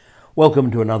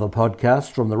Welcome to another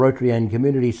podcast from the Rotary and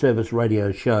Community Service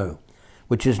Radio Show,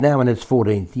 which is now in its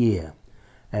 14th year.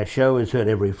 Our show is heard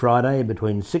every Friday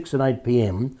between 6 and 8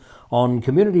 p.m. on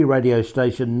community radio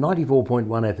station 94.1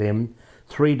 FM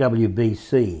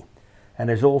 3WBC and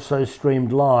is also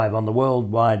streamed live on the World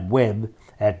Wide Web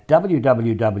at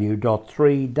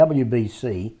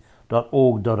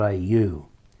www.3wbc.org.au.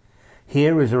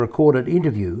 Here is a recorded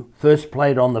interview first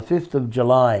played on the 5th of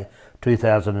July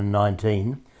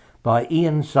 2019 by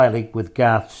Ian Salick with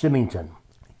Garth Symington.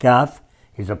 Garth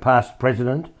is a past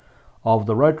president of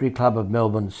the Rotary Club of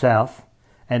Melbourne South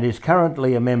and is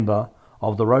currently a member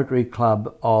of the Rotary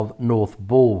Club of North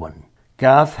Balwyn.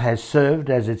 Garth has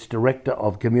served as its Director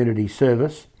of Community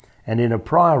Service, and in a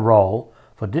prior role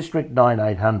for District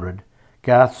 9800,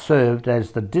 Garth served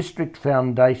as the District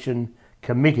Foundation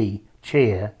Committee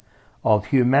Chair of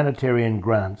Humanitarian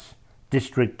Grants,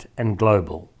 District and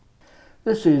Global.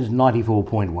 This is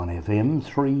 94.1 FM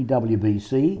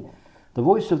 3WBC, the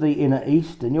voice of the Inner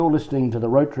East, and you're listening to the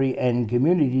Rotary and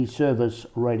Community Service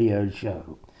Radio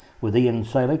Show with Ian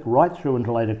Salick right through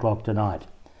until 8 o'clock tonight.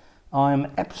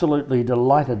 I'm absolutely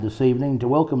delighted this evening to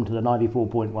welcome to the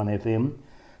 94.1 FM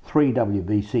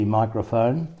 3WBC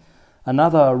microphone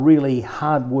another really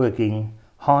hard-working,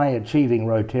 high-achieving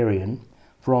Rotarian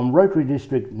from Rotary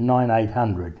District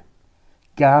 9800.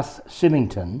 Garth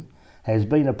Symington has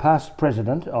been a past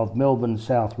president of Melbourne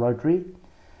South Rotary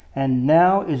and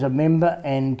now is a member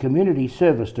and community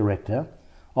service director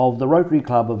of the Rotary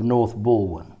Club of North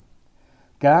Balwyn.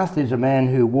 Garth is a man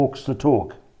who walks the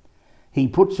talk. He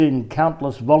puts in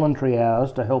countless voluntary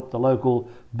hours to help the local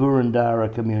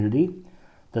Burundara community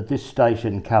that this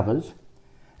station covers.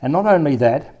 And not only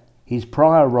that, his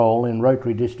prior role in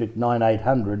Rotary District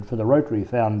 9800 for the Rotary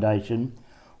Foundation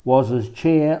was as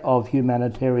Chair of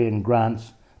Humanitarian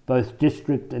Grants, both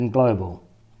district and global.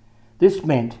 This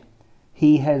meant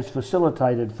he has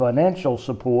facilitated financial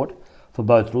support for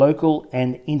both local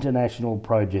and international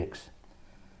projects.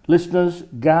 Listeners,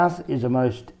 Garth is a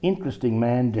most interesting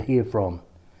man to hear from.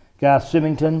 Garth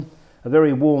Symington, a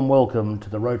very warm welcome to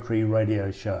the Rotary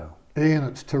Radio Show. Ian,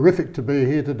 it's terrific to be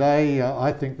here today.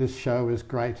 I think this show is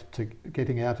great to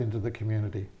getting out into the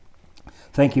community.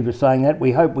 Thank you for saying that.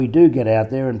 We hope we do get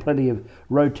out there and plenty of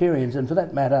Rotarians, and for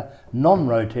that matter,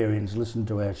 non-Rotarians, listen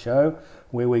to our show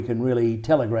where we can really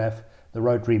telegraph the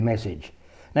Rotary message.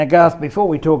 Now, Garth, before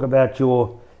we talk about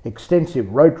your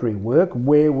extensive Rotary work,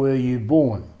 where were you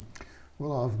born?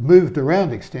 Well, I've moved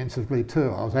around extensively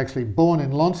too. I was actually born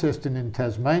in Launceston in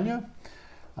Tasmania,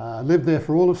 lived there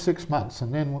for all of 6 months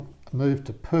and then moved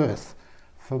to Perth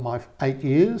for my 8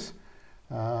 years.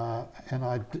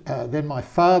 Then my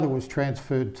father was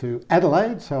transferred to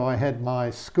Adelaide, so I had my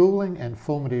schooling and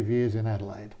formative years in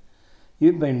Adelaide.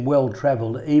 You've been well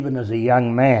travelled even as a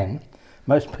young man.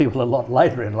 Most people a lot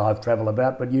later in life travel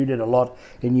about, but you did a lot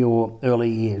in your early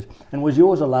years. And was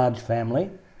yours a large family?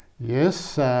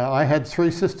 Yes, I had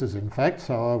 3 sisters in fact,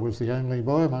 so I was the only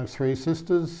boy amongst 3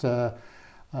 sisters.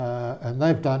 And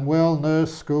they've done well: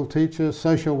 nurse, school teacher,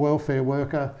 social welfare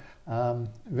worker.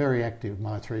 Very active,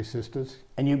 my 3 sisters.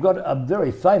 And you've got a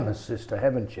very famous sister,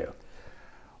 haven't you?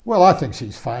 Well, I think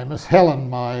she's famous. Helen,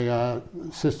 my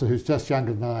sister, who's just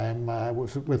younger than I am,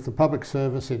 was with the public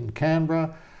service in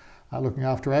Canberra, looking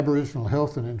after Aboriginal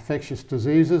health and infectious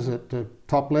diseases at the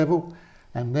top level,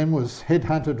 and then was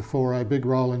headhunted for a big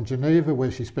role in Geneva,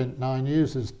 where she spent 9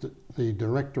 years as the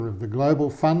director of the Global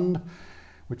Fund,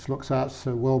 which looks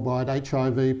after worldwide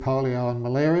HIV, polio and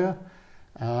malaria.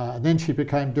 Then she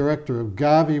became director of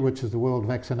Gavi, which is the World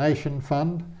Vaccination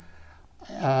Fund.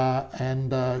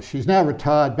 She's now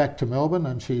retired back to Melbourne,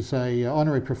 and she's a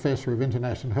honorary professor of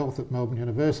international health at Melbourne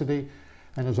University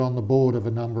and is on the board of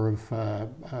a number of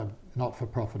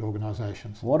not-for-profit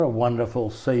organisations. What a wonderful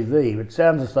CV. It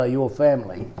sounds as though your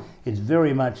family is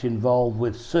very much involved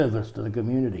with service to the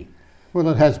community. Well,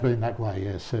 it has been that way,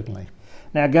 yes, certainly.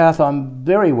 Now, Garth, I'm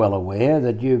very well aware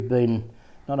that you've been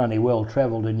not only well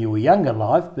travelled in your younger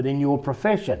life, but in your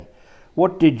profession.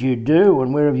 What did you do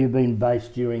and where have you been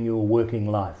based during your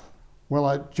working life? Well,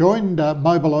 I joined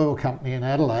Mobil Oil Company in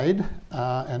Adelaide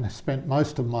and spent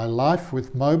most of my life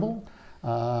with Mobil.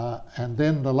 And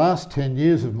then the last 10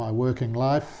 years of my working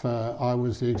life, I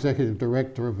was the executive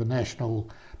director of the National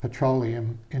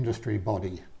Petroleum Industry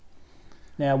Body.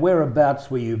 Now, whereabouts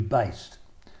were you based?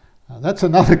 That's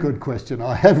another good question.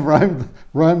 I have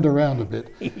roamed around a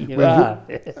bit.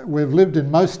 We've lived in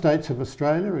most states of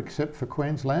Australia except for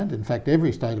Queensland. In fact,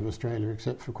 every state of Australia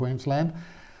except for Queensland.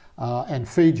 And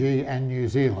Fiji and New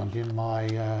Zealand in my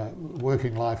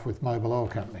working life with Mobil Oil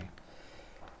Company.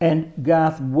 And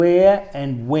Garth, where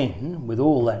and when, with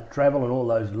all that travel and all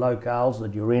those locales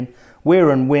that you're in, where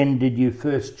and when did you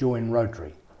first join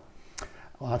Rotary?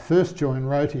 Well, I first joined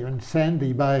Rotary in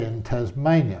Sandy Bay in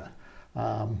Tasmania.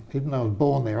 Even though I was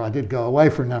born there, I did go away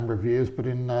for a number of years, but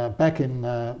back in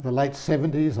the late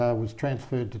 70s I was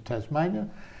transferred to Tasmania,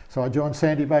 so I joined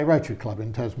Sandy Bay Rotary Club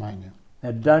in Tasmania.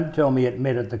 Now don't tell me it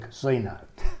met at the casino.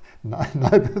 No,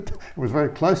 but it was very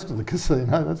close to the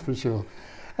casino, that's for sure.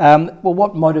 Well,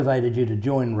 what motivated you to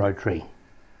join Rotary?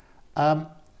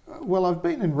 Well, I've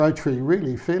been in Rotary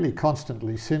really fairly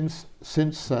constantly since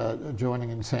joining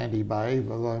in Sandy Bay,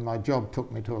 although my job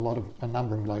took me to a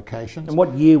number of locations. And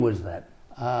what year was that?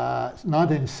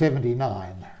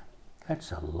 1979.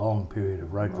 That's a long period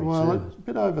of Rotary service. A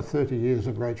bit over 30 years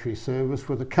of Rotary service,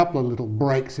 with a couple of little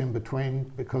breaks in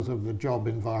between because of the job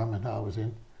environment I was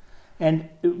in. And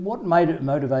what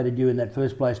motivated you in that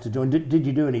first place to join? Did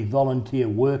you do any volunteer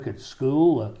work at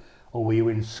school, or were you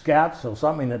in Scouts or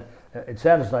something? That it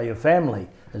sounds as though your family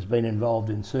has been involved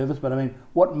in service, but I mean,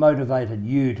 what motivated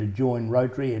you to join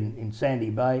Rotary in Sandy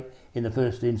Bay in the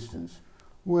first instance?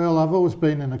 Well, I've always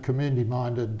been in a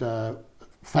community-minded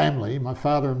family. My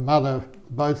father and mother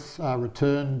both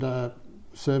returned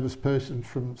service persons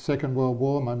from Second World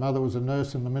War. My mother was a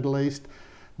nurse in the Middle East.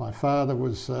 My father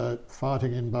was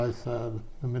fighting in both the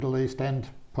Middle East and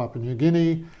Papua New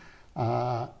Guinea.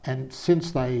 And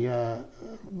since they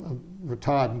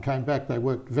retired and came back, they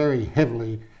worked very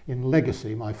heavily in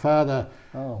legacy. My father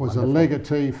was a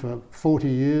legatee for 40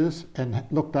 years and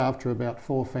looked after about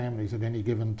 4 families at any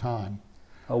given time.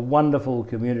 A wonderful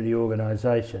community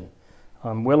organisation.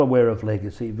 I'm well aware of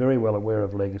legacy, very well aware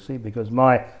of legacy, because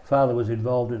my father was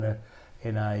involved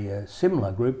in a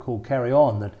similar group called Carry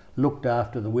On that looked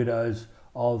after the widows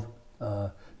of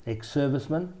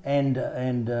ex-servicemen, and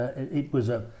it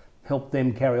was helped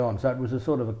them carry on. So it was a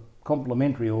sort of a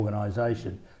complementary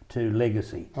organisation to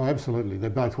legacy. Oh, absolutely. They're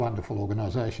both wonderful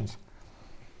organisations.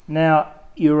 Now,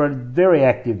 you're a very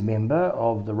active member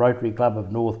of the Rotary Club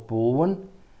of North Balwyn.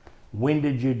 When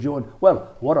did you join?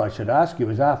 Well, what I should ask you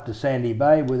is, after Sandy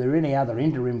Bay, were there any other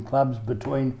interim clubs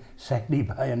between Sandy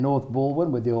Bay and North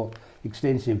Balwyn with your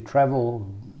extensive travel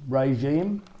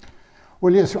regime?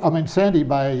 Well, yes. I mean, Sandy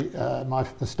Bay,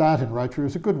 the start in Rotary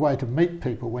was a good way to meet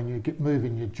people when you move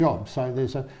in your job. So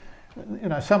there's a,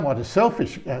 somewhat a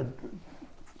selfish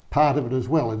part of it as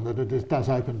well, in that it does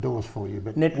open doors for you.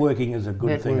 But networking is a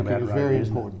good thing about Rotary. Networking is very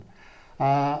important.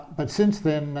 But since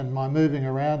then, and my moving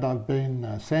around, I've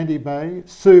been Sandy Bay,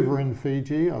 Suva in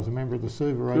Fiji. I was a member of the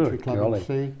Suva Rotary Club in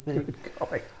Fiji.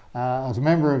 I was a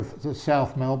member of the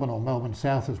South Melbourne, or Melbourne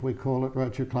South as we call it,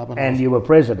 Rotary Club. And you were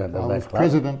president of that club? I was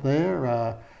president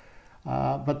there.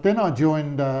 But then I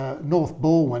joined North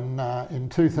Balwyn in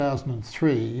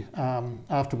 2003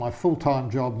 after my full-time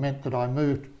job meant that I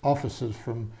moved offices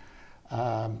from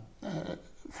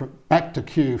back to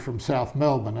Kew from South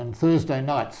Melbourne, and Thursday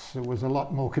nights it was a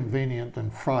lot more convenient than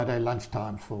Friday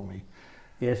lunchtimes for me.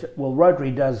 Yes, well,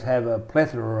 Rotary does have a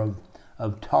plethora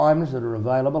of times that are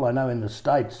available. I know in the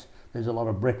States there's a lot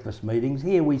of breakfast meetings.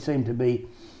 Here we seem to be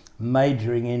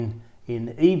majoring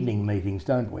in evening meetings,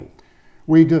 don't we?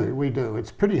 We do.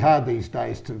 It's pretty hard these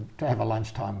days to have a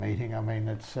lunchtime meeting. I mean,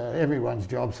 it's everyone's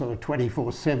job sort of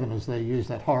 24/7, as they use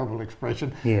that horrible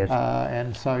expression. Yes.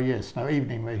 And so, yes,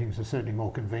 evening meetings are certainly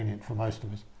more convenient for most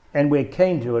of us. And we're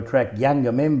keen to attract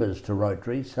younger members to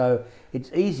Rotary, so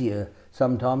it's easier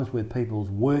sometimes with people's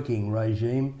working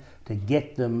regime to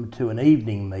get them to an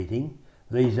evening meeting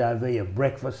vis-a-vis a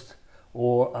breakfast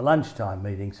or a lunchtime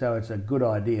meeting. So it's a good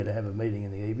idea to have a meeting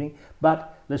in the evening.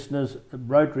 But listeners,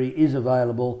 Rotary is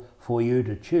available for you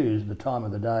to choose the time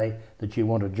of the day that you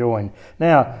want to join.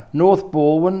 Now, North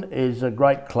Balwyn is a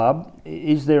great club.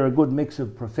 Is there a good mix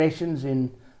of professions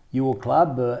in your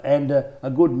club and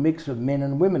a good mix of men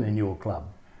and women in your club?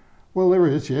 Well, there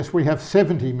is, yes. We have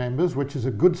 70 members, which is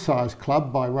a good sized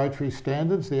club by Rotary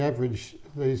standards. The average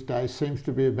these days seems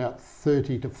to be about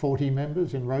 30 to 40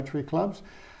 members in Rotary clubs.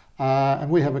 And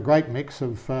we have a great mix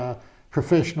of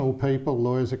professional people,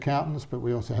 lawyers, accountants, but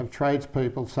we also have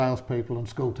tradespeople, salespeople and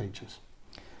school teachers.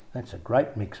 That's a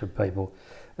great mix of people.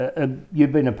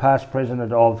 You've been a past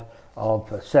president of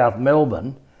South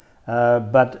Melbourne,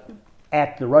 but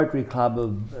at the Rotary Club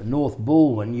of North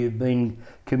Balwyn, you've been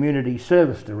Community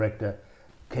Service Director.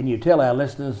 Can you tell our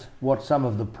listeners what some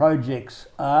of the projects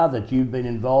are that you've been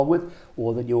involved with,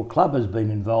 or that your club has been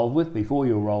involved with before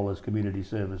your role as Community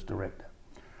Service Director?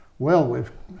 Well,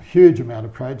 we've a huge amount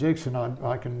of projects, and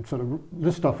I can sort of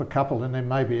list off a couple and then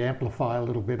maybe amplify a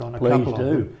little bit on a couple of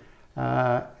them.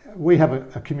 We have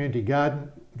a community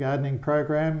gardening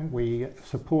program. We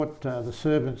support the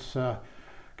servants'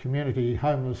 community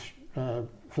homeless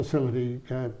facility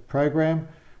program.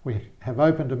 We have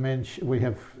opened a men's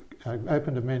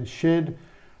shed.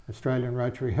 Australian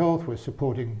Rotary Health. We're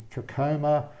supporting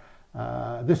trachoma.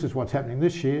 This is what's happening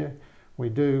this year. We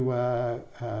do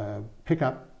pick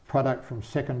up product from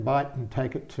Second Bite and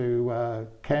take it to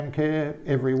CamCare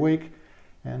every week.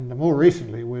 And more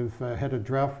recently, we've had a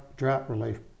drought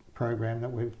relief program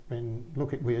that we've been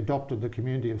we adopted the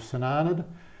community of Symington,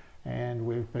 and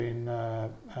we've been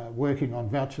working on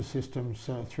voucher systems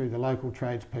through the local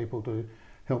tradespeople to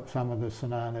help some of the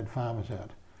Symington farmers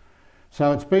out.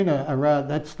 So it's been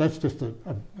that's just a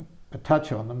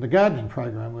touch on them. The gardening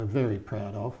program we're very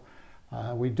proud of.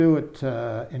 We do it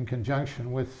in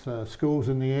conjunction with schools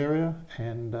in the area,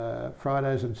 and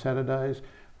Fridays and Saturdays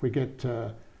we get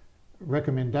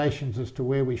recommendations as to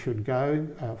where we should go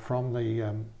from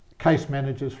the case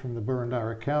managers from the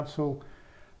Burundara Council,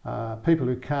 people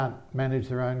who can't manage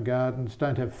their own gardens,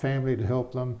 don't have family to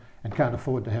help them, and can't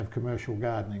afford to have commercial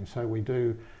gardening. So we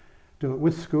do it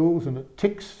with schools, and it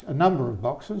ticks a number of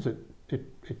boxes.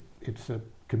 It's a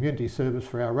community service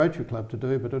for our Rotary Club to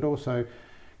do, but it also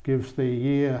gives the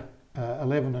year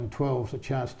 11 and 12s a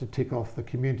chance to tick off the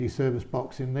community service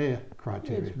box in their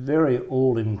criteria. It's very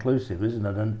all-inclusive, isn't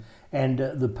it? And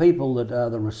the people that are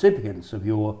the recipients of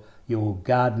your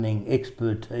gardening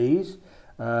expertise.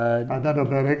 I don't know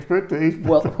about expertise.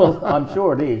 Well, I'm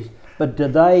sure it is. But do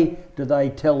they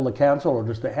tell the council, or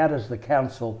how does the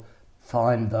council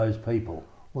find those people?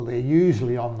 Well, they're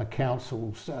usually on the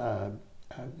council's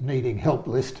needing help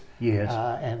list. Yes.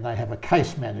 And they have a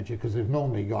case manager, because they've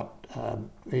normally got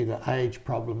either age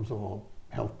problems or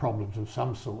health problems of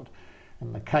some sort.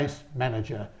 And the case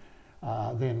manager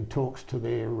then talks to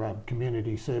their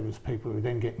community service people, who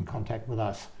then get in contact with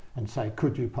us and say,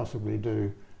 could you possibly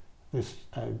do this,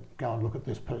 go and look at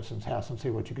this person's house and see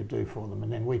what you could do for them.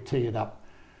 And then we tee it up,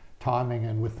 timing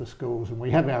and with the schools, and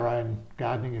we have our own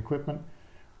gardening equipment.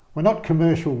 We're not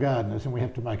commercial gardeners, and we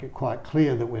have to make it quite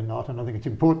clear that we're not, and I think it's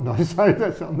important I say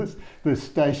this on this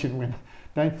station. We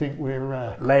don't think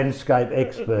we're... landscape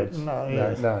experts. No,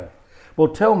 yes. No. Well,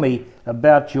 tell me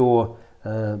about your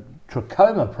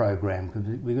trachoma program,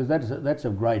 because that's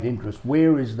of great interest.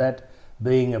 Where is that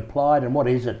being applied, and what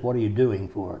is it? What are you doing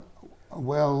for it?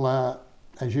 Well,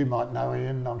 as you might know,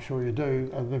 Ian, I'm sure you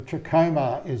do, the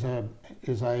trachoma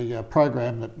is a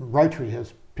program that Rotary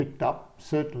has picked up,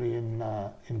 certainly in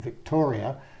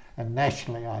Victoria and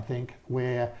nationally, I think,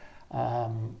 where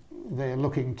they're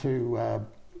looking to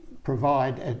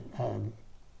provide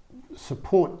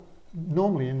support,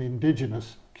 normally in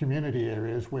Indigenous community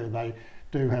areas where they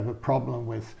do have a problem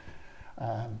with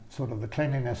sort of the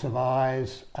cleanliness of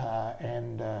eyes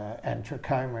and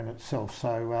trachoma in itself.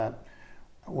 So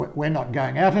we're not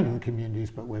going out into the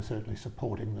communities, but we're certainly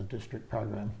supporting the district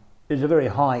program. There's a very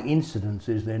high incidence,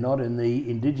 is there not, in the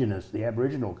Indigenous, the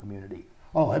Aboriginal community?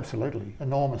 Oh, absolutely,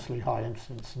 enormously high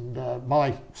incidence. And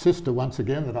my sister, once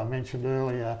again, that I mentioned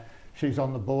earlier, she's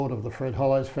on the board of the Fred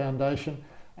Hollows Foundation,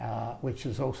 which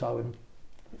is also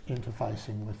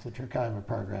interfacing with the trachoma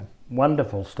program.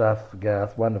 Wonderful stuff,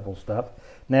 Garth, wonderful stuff.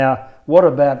 Now, what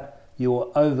about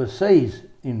your overseas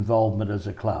involvement as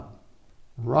a club?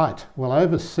 Right. Well,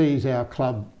 overseas our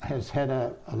club has had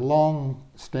a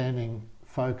long-standing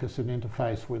focus and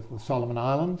interface with the Solomon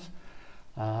Islands,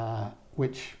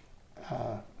 which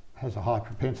has a high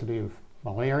propensity of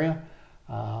malaria.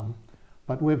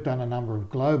 But we've done a number of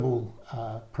global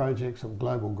projects of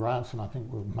global grants, and I think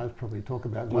we'll most probably talk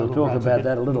about global grants. We'll talk about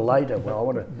that a little later. Well, I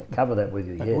want to cover that with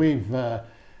you. Yeah.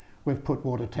 We've put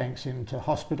water tanks into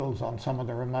hospitals on some of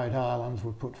the remote islands.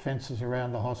 We've put fences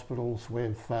around the hospitals.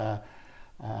 We've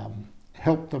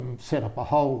helped them set up a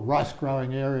whole rice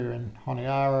growing area in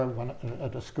Honiara,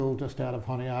 at a school just out of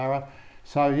Honiara.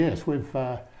 So yes,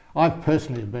 I've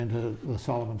personally been to the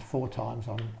Solomons 4 times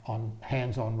on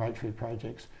hands-on Rotary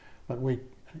projects, but we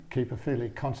keep a fairly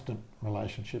constant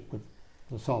relationship with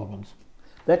the Solomons.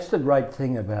 That's the great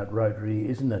thing about Rotary,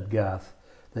 isn't it, Garth?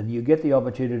 That you get the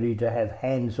opportunity to have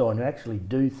hands-on, you actually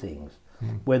do things,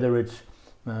 whether it's,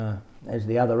 as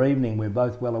the other evening we're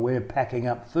both well aware, packing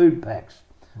up food packs.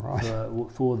 Right.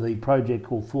 For the project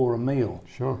called For a Meal.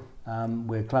 Sure.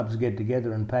 Where clubs get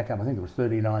together and pack up, I think it was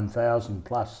 39,000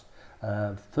 plus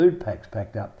food packs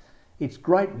packed up. It's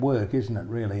great work, isn't it,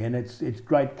 really? And it's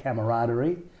great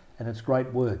camaraderie, and it's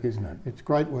great work, isn't it? It's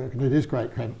great work, and it is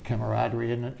great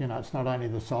camaraderie. And it's not only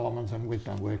the Solomons, and we've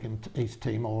done work in East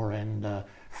Timor and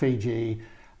Fiji,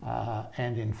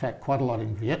 and in fact quite a lot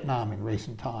in Vietnam in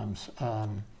recent times.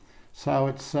 So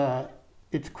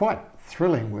it's quite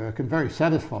thrilling work and very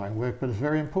satisfying work, but it's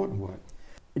very important work.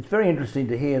 It's very interesting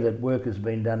to hear that work has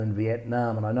been done in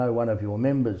Vietnam, and I know one of your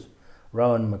members,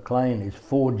 Rowan McLean, is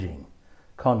forging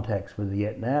contacts with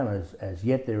Vietnam. As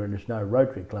yet there is no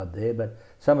Rotary Club there, but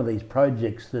some of these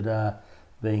projects that are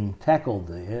being tackled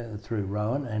there through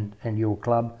Rowan and your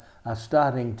club are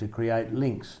starting to create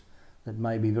links that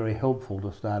may be very helpful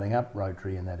to starting up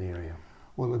Rotary in that area.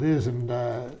 Well, it is, and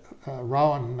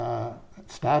Rowan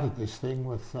started this thing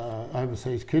with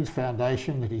Overseas Kids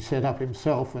Foundation that he set up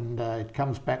himself, and it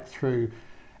comes back through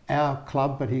our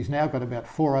club, but he's now got about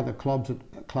 4 other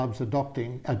clubs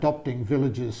adopting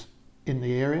villages in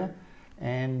the area,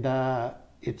 and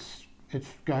it's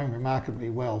going remarkably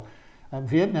well.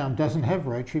 Vietnam doesn't have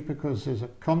Rotary because there's a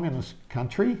communist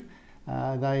country.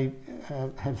 They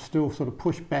have still sort of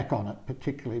pushed back on it,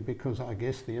 particularly because I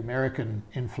guess the American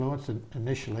influence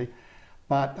initially.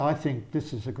 But I think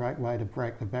this is a great way to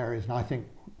break the barriers, and I think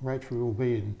Rotary will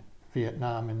be in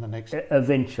Vietnam in the next...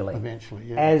 Eventually,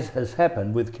 yeah. As has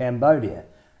happened with Cambodia.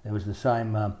 There was the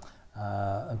same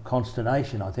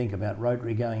consternation, I think, about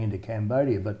Rotary going into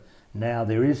Cambodia, but now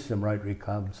there is some Rotary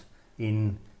clubs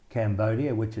in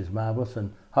Cambodia, which is marvellous,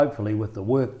 and hopefully with the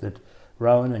work that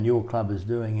Rowan and your club is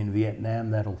doing in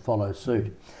Vietnam, that'll follow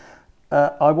suit.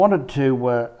 I wanted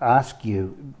to ask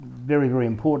you, very, very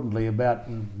importantly, about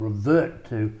and revert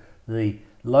to the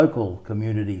local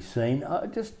community scene.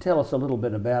 Just tell us a little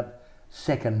bit about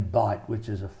Second Bite, which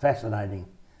is a fascinating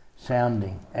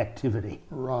sounding activity.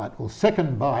 Right. Well,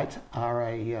 Second Bite are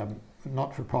a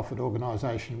not-for-profit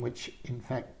organisation which in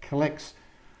fact collects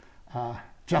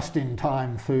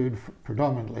just-in-time food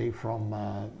predominantly from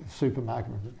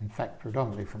supermarkets, in fact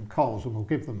predominantly from Coles, and we'll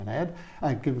give them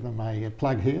give them a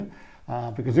plug here,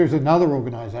 because there's another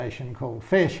organisation called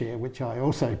FareShare, which I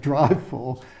also drive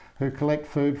for, who collect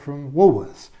food from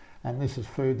Woolworths, and this is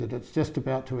food that it's just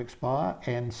about to expire,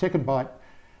 and Second Bite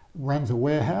runs a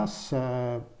warehouse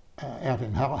out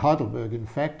in Heidelberg in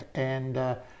fact, and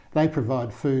they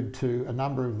provide food to a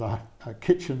number of the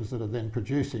kitchens that are then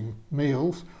producing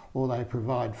meals, or they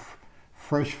provide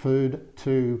fresh food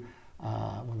to,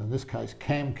 well in this case,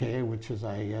 CamCare, which is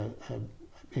a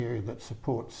area that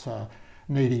supports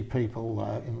needy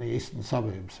people in the eastern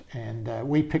suburbs. And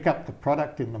we pick up the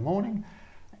product in the morning,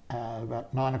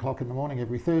 about 9 o'clock in the morning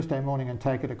every Thursday morning, and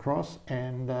take it across.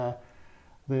 And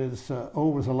there's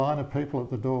always a line of people at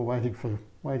the door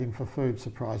waiting for food,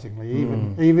 surprisingly,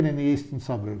 even in the eastern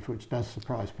suburbs, which does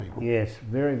surprise people. Yes,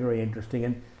 very, very interesting.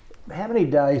 And how many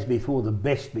days before the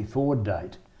best before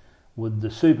date would the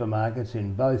supermarkets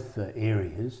in both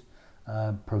areas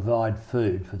provide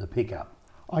food for the pickup?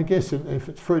 I guess if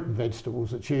it's fruit and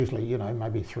vegetables, it's usually,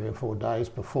 maybe 3 or 4 days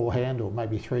beforehand, or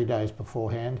maybe 3 days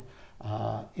beforehand.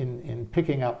 In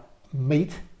picking up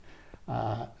meat,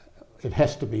 it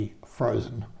has to be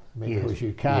frozen, because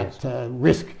you can't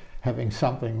risk having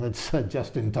something that's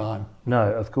just in time.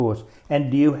 No, of course.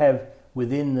 And do you have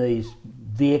within these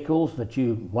vehicles that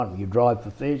you drive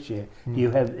for FareShare, do you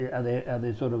have, are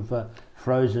there sort of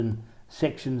frozen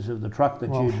sections of the truck that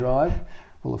you drive?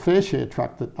 Well, the FareShare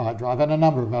truck that I drive, and a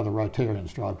number of other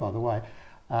Rotarians drive, by the way,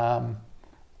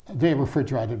 they're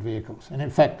refrigerated vehicles, and in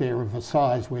fact they're of a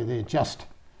size where they just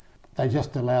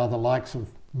allow the likes of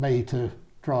me to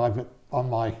drive it on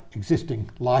my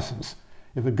existing licence.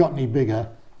 If it got any bigger,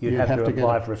 you'd have to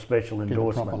apply for a special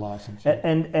endorsement. Get a proper licence.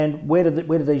 And where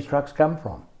do these trucks come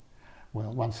from?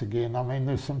 Well, once again, I mean,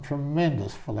 there's some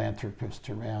tremendous philanthropists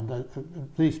around.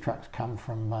 These trucks come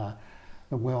from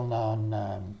the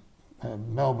well-known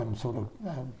Melbourne sort of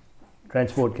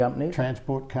transport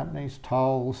companies,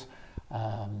 Tolls,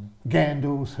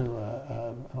 Gandal's, who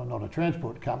are not a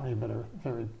transport company but a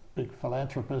very big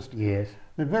philanthropist. Yes,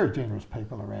 they're very generous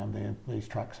people around there. These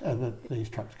trucks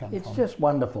come from. It's just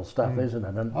wonderful stuff, isn't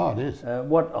it? And it is.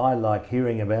 What I like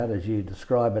hearing about, as you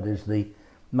describe it, is the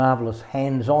marvellous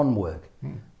hands-on work,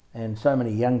 and so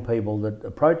many young people that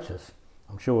approach us.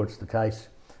 I'm sure it's the case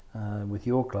with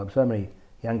your club. So many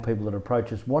young people that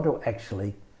approach us want to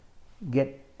actually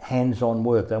get hands-on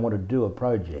work. They want to do a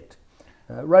project.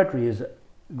 Rotary is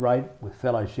great with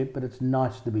fellowship, but it's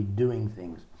nice to be doing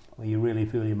things where you really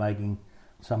feel you're making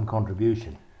some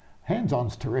contribution.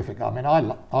 Hands-on's terrific. I mean, I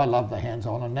love the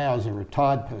hands-on, and now as a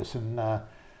retired person,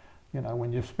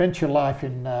 when you've spent your life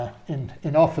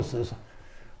in offices,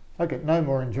 I get no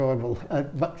more enjoyable,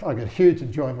 but I get huge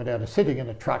enjoyment out of sitting in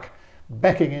a truck,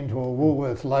 backing into a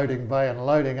Woolworths loading bay and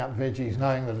loading up veggies,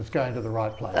 knowing that it's going to the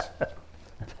right place.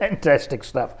 Fantastic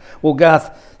stuff. Well,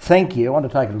 Garth, thank you. I want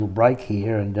to take a little break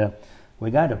here, and we're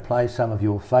going to play some of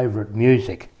your favourite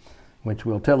music, which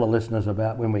we'll tell the listeners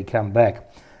about when we come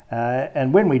back.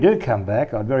 And when we do come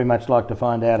back, I'd very much like to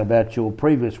find out about your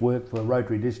previous work for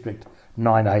Rotary District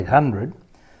 9800,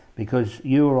 because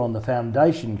you were on the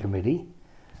foundation committee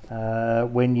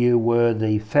when you were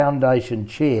the foundation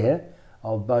chair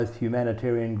of both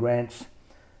humanitarian grants,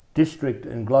 district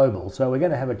and global. So we're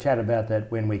going to have a chat about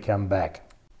that when we come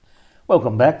back.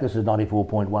 Welcome back. This is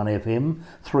 94.1 FM,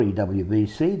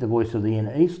 3WBC, the voice of the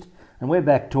Inner East, and we're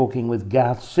back talking with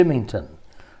Garth Symington,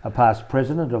 a past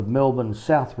president of Melbourne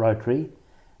South Rotary,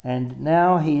 and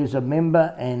now he is a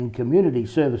member and community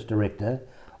service director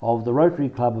of the Rotary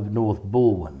Club of North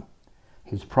Balwyn.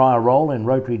 His prior role in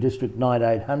Rotary District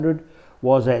 9800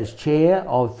 was as chair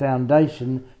of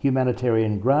Foundation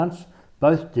Humanitarian Grants,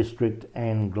 both district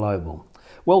and global.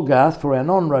 Well, Garth, for our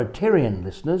non-Rotarian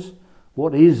listeners,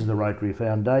 what is the Rotary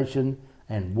Foundation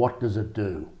and what does it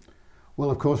do?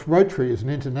 Well, of course, Rotary is an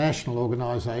international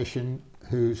organisation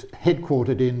who's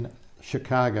headquartered in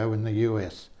Chicago in the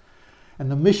US. And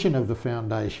the mission of the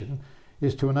foundation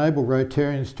is to enable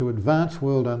Rotarians to advance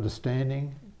world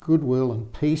understanding, goodwill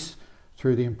and peace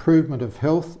through the improvement of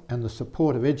health and the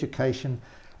support of education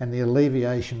and the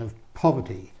alleviation of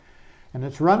poverty. And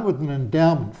it's run with an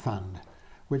endowment fund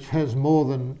which has more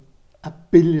than $1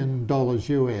 billion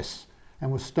US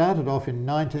and was started off in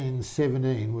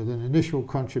 1917 with an initial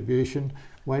contribution,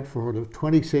 wait for it, of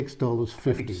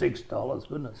 $26.50. $26,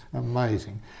 goodness.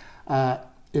 Amazing.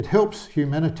 It helps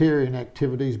humanitarian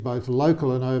activities both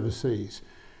local and overseas,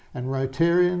 and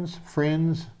Rotarians,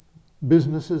 friends,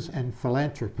 businesses and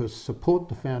philanthropists support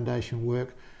the foundation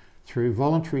work through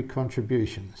voluntary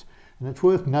contributions. And it's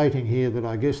worth noting here that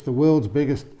I guess the world's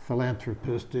biggest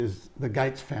philanthropist is the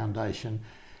Gates Foundation,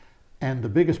 and the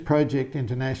biggest project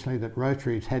internationally that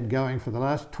Rotary's had going for the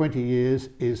last 20 years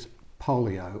is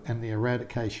polio and the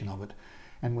eradication of it.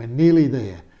 And we're nearly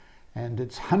there. And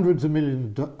it's hundreds of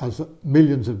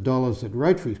millions of dollars that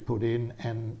Rotary's put in,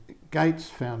 and Gates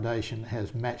Foundation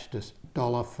has matched us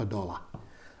dollar for dollar.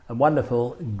 A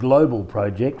wonderful global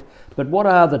project. But what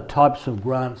are the types of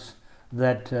grants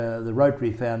that the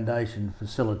Rotary Foundation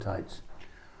facilitates?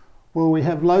 Well, we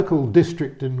have local,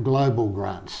 district and global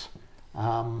grants.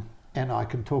 And I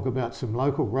can talk about some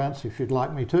local grants if you'd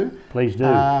like me to. Please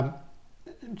do.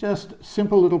 Just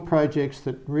simple little projects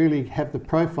that really have the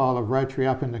profile of Rotary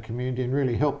up in the community and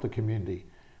really help the community.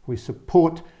 We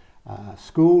support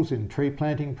schools in tree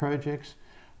planting projects.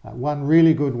 One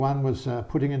really good one was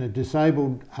putting in a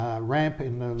disabled ramp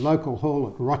in the local hall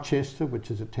at Rochester,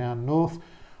 which is a town north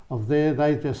of there.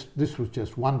 This was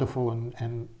just wonderful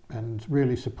and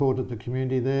really supported the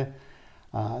community there.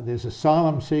 There's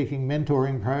asylum-seeking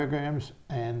mentoring programs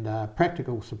and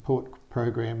practical support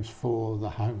programs for the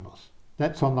homeless.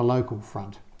 That's on the local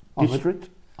front. District?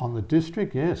 On the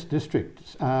district, yes,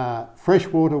 district.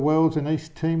 Freshwater wells in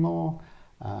East Timor.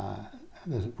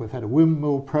 We've had a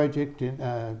windmill project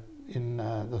in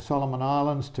the Solomon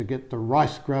Islands to get the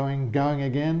rice growing going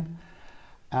again.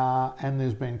 And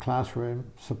there's been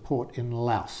classroom support in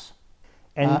Laos.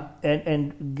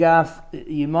 And Garth,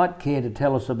 you might care to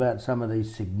tell us about some of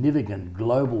these significant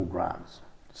global grants.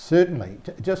 Certainly.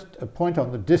 Just a point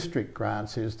on the district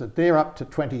grants is that they're up to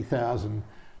 $20,000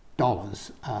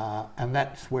 and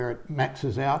that's where it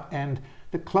maxes out, and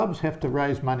the clubs have to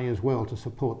raise money as well to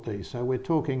support these. So we're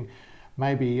talking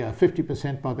maybe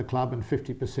 50% by the club and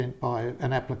 50% by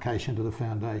an application to the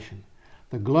foundation.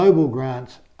 The global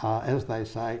grants are, as they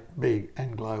say, big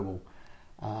and global.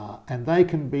 And they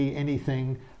can be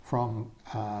anything from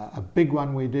a big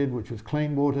one we did, which was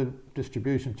clean water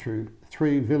distribution through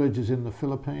 3 villages in the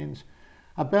Philippines,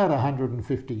 about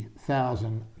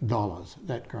 $150,000,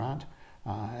 that grant,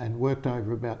 and worked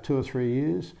over about 2 or 3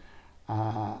 years.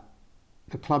 The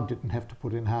club didn't have to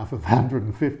put in half of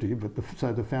 150,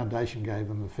 so the foundation gave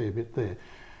them a fair bit there.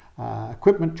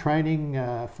 Equipment training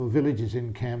for villages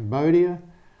in Cambodia.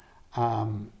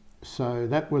 So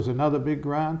that was another big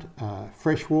grant.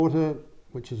 Freshwater,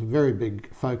 which is a very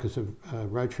big focus of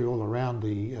Rotary all around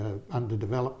the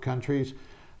underdeveloped countries,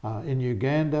 in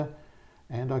Uganda.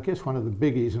 And I guess one of the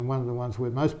biggies and one of the ones we're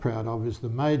most proud of is the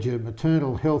major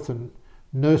maternal health and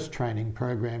nurse training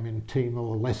program in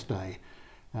Timor-Leste.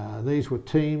 These were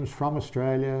teams from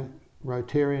Australia,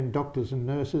 Rotarian doctors and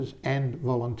nurses and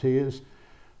volunteers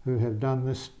who have done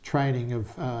this training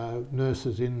of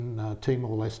nurses in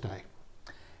Timor-Leste.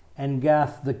 And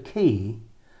Garth, the key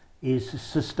is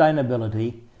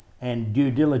sustainability and due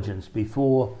diligence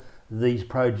before these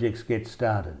projects get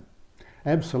started.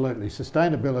 Absolutely.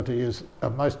 Sustainability is a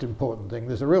most important thing.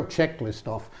 There's a real checklist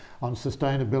off on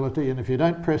sustainability, and if you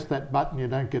don't press that button, you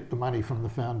don't get the money from the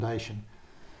foundation.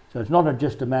 So it's not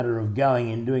just a matter of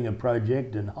going and doing a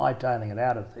project and hightailing it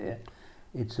out of there.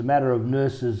 It's a matter of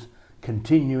nurses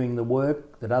continuing the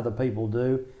work that other people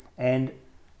do. And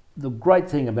the great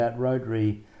thing about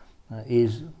Rotary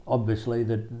is obviously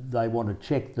that they want to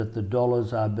check that the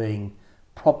dollars are being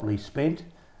properly spent,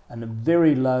 and a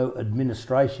very low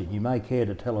administration. You may care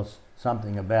to tell us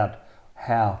something about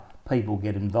how people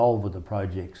get involved with the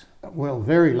projects. Well,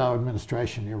 very low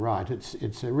administration, you're right.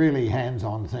 It's a really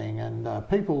hands-on thing, and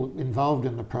people involved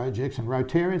in the projects, and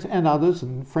Rotarians and others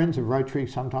and friends of Rotary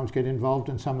sometimes get involved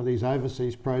in some of these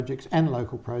overseas projects and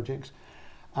local projects.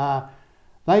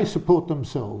 They support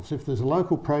themselves. If there's a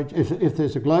local project, if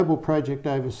there's a global project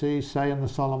overseas, say in the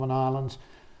Solomon Islands,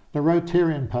 the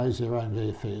Rotarian pays their own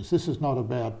airfares. This is not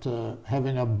about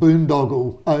having a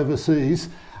boondoggle overseas.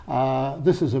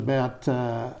 This is about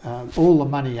all the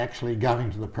money actually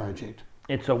going to the project.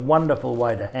 It's a wonderful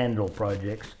way to handle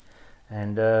projects,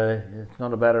 and it's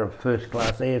not a matter of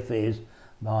first-class airfares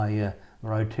by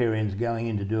Rotarians going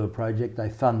in to do a project. They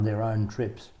fund their own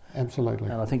trips. Absolutely.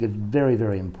 And I think it's very,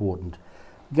 very important.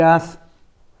 Garth,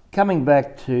 coming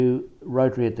back to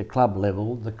Rotary at the club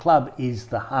level, the club is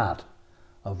the heart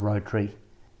of Rotary,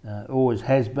 always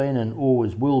has been and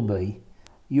always will be.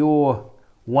 Your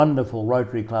wonderful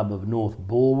Rotary Club of North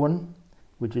Balwyn,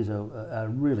 which is a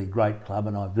really great club,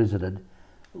 and I've visited.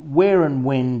 Where and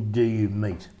when do you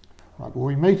meet? Right, well,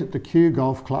 we meet at the Kew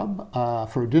Golf Club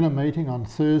for a dinner meeting on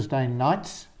Thursday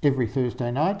nights, every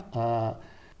Thursday night.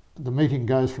 The meeting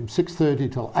goes from 6:30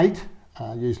 till 8.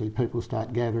 Usually people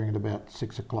start gathering at about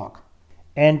 6 o'clock.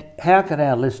 And how can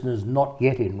our listeners not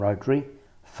yet in Rotary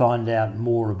find out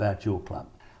more about your club?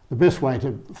 The best way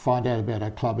to find out about our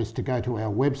club is to go to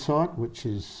our website, which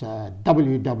is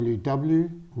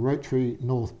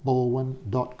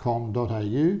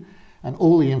www.rotarynorthbalwyn.com.au, and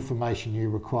all the information you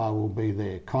require will be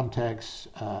there, contacts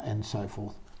and so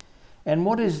forth. And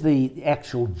what is the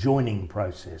actual joining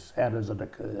process? How does it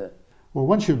occur? Well,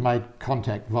 once you've made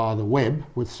contact via the web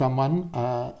with someone,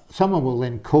 someone will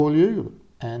then call you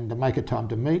and make a time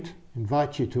to meet,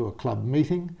 invite you to a club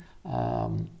meeting,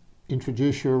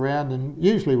 introduce you around, and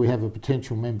usually we have a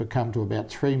potential member come to about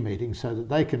 3 meetings so that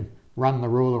they can run the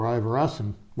ruler over us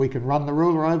and we can run the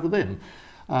ruler over them.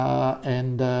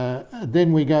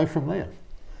 Then we go from there.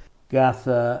 Garth,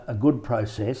 a good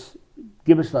process.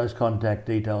 Give us those contact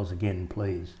details again,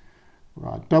 please.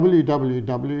 Right,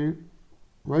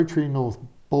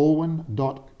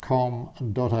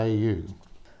 www.rotarynorthbalwyn.com.au.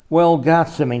 Well,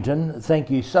 Garth Symington, thank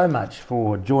you so much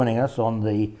for joining us on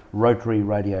the Rotary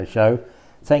Radio Show.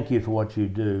 Thank you for what you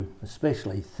do,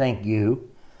 especially thank you.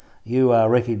 You are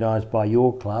recognised by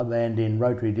your club and in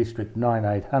Rotary District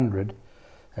 9800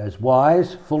 as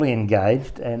wise, fully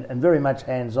engaged and very much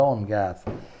hands-on, Garth.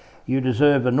 You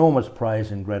deserve enormous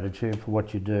praise and gratitude for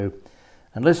what you do.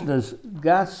 And listeners,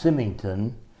 Garth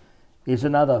Symington is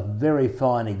another very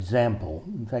fine example.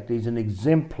 In fact, he's an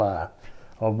exemplar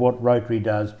of what Rotary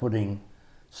does, putting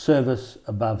service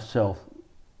above self.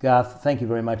 Garth, thank you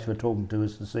very much for talking to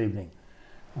us this evening.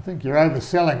 I think you're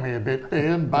overselling me a bit,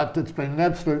 Ian, but it's been an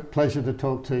absolute pleasure to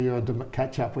talk to you and to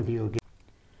catch up with you again.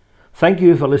 Thank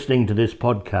you for listening to this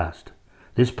podcast.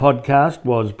 This podcast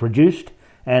was produced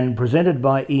and presented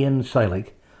by Ian Salick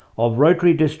of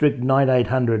Rotary District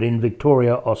 9800 in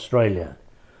Victoria, Australia.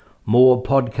 More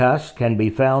podcasts can be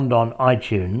found on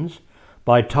iTunes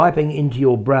by typing into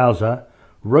your browser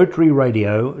Rotary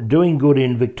Radio Doing Good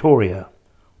in Victoria,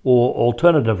 or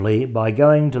alternatively by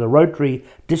going to the Rotary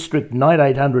District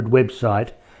 9800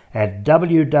 website at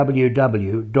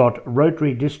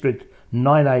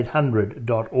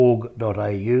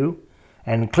www.rotarydistrict9800.org.au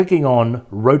and clicking on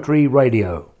Rotary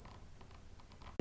Radio.